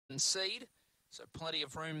seed, so plenty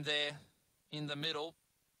of room there in the middle.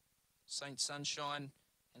 Saint Sunshine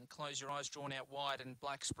and Close Your Eyes drawn out wide, and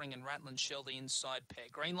Black Spring and Rattling Shell the inside pair.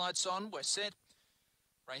 Green lights on, we're set.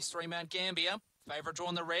 Race 3, Mt-Gambier. Favourite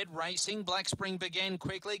drawn the red, racing. Black Spring began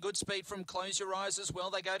quickly. Good speed from Close Your Eyes as well.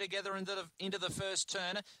 They go together into the first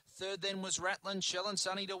turn. Third then was Rattling Shell, and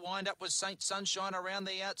Sunny to wind up was Saint Sunshine around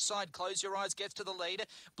the outside. Close Your Eyes gets to the lead.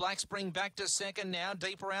 Black Spring back to second now.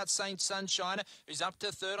 Deeper out Saint Sunshine, who's up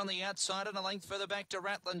to third on the outside and a length further back to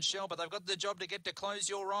Rattling Shell. But they've got the job to get to Close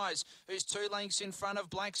Your Eyes, who's 2 lengths in front of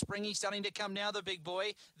Black Spring. He's starting to come now, the big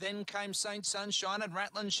boy. Then came Saint Sunshine, and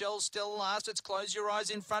Rattling Shell still last. It's Close Your Eyes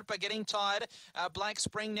in front, but getting tired. Black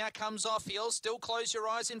Spring now comes off heel. Still Close Your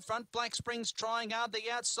Eyes in front. Black Spring's trying hard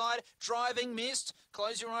the outside. Driving missed.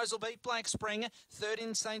 Close Your Eyes will beat Black Spring. Third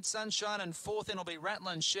in Saint Sunshine, and fourth in will be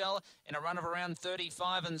Rattling Shell in a run of around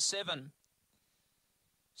 35 and 7.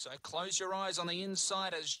 So Close Your Eyes on the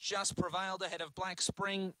inside has just prevailed ahead of Black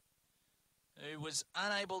Spring, who was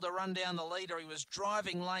unable to run down the leader. He was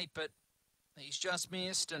driving late, but he's just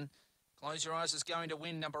missed, and Close Your Eyes is going to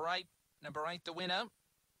win. Number 8, the winner.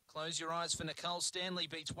 Close Your Eyes for Nicole Stanley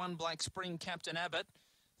beats 1 Black Spring, Captain Abbott.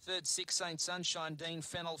 Third, 6 Saint Sunshine, Dean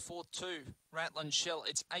Fennell. Fourth, 2 Rattling Shell.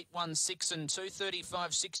 It's 8, 1, 6 and 2.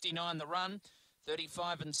 35, 69 the run.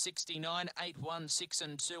 35 and 69. 8, 1, 6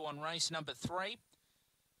 and 2 on race number 3.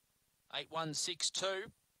 8, 1, 6, 2.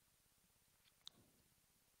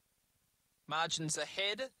 Margins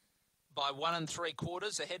ahead by 1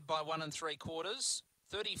 3/4. Ahead by 1 3/4.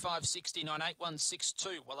 35, 69. 8, 1, 6,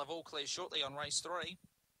 2. We'll have all clear shortly on race 3.